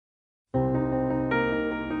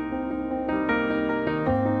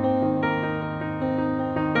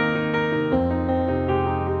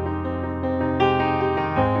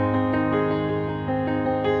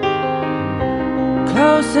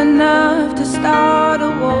enough to start a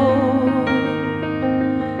war.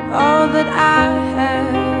 All that I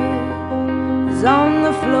have is on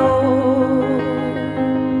the floor.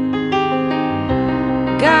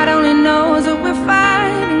 God only knows what we're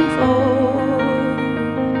fighting for.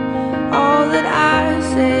 All that I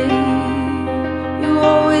say, you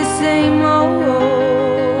always say more.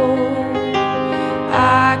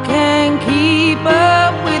 I can't keep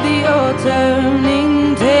up with your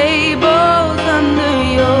turning tables under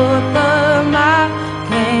your thumb. I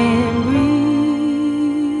can't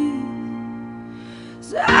breathe,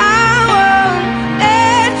 so I won't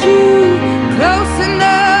let you close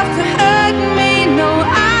enough to hurt me. No,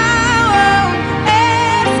 I won't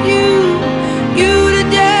ask you to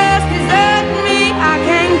just desert me. I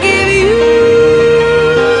can't give you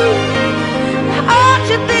all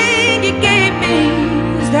you think you gave me.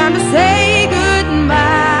 It's time to say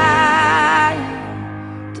goodbye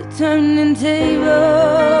to turning tables,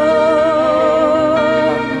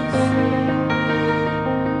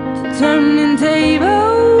 to turning tables.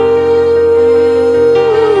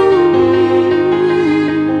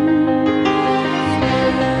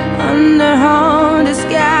 Under haunted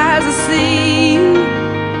skies I see you.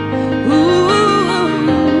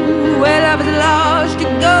 Ooh, where love is lost,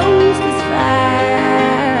 your ghost is found.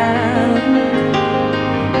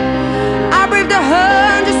 I braved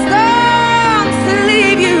 100 storms to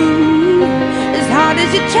leave you. As hard as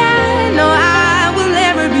you try, no, I will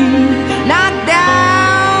never be knocked down.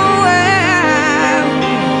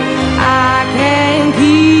 I can't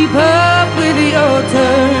keep up with your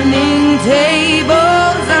turning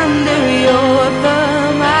tables under your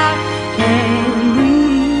thumb. I can't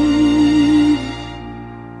breathe,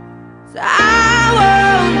 so I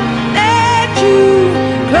won't let you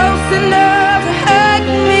close enough to hurt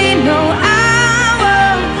me. No, I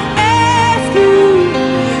won't ask you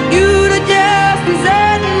to just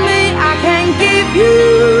desert me. I can't give you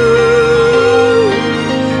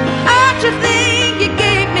all you think you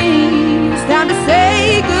gave me. It's time to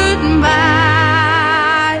say goodbye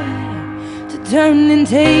to turning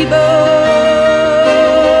tables,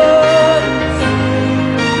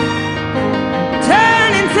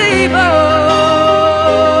 turning tables.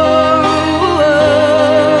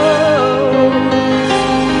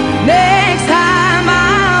 Next time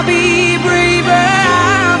I'll be braver,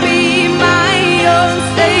 I'll be my own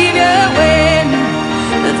savior when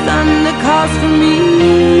the thunder calls for me.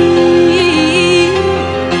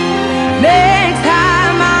 Next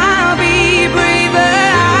time I'll be braver,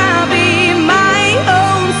 I'll be my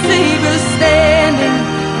own savior, standing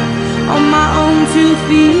on my own 2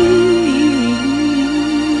 feet.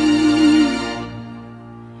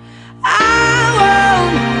 I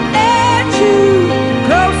won't let you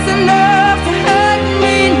close enough to hurt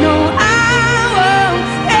me. No, I won't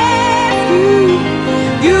ask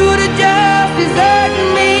you to just desert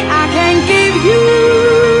me. I can't give you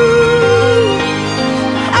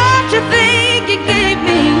all you think you gave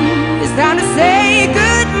me. It's time to say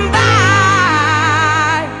goodbye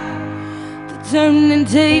to turning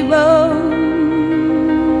tables.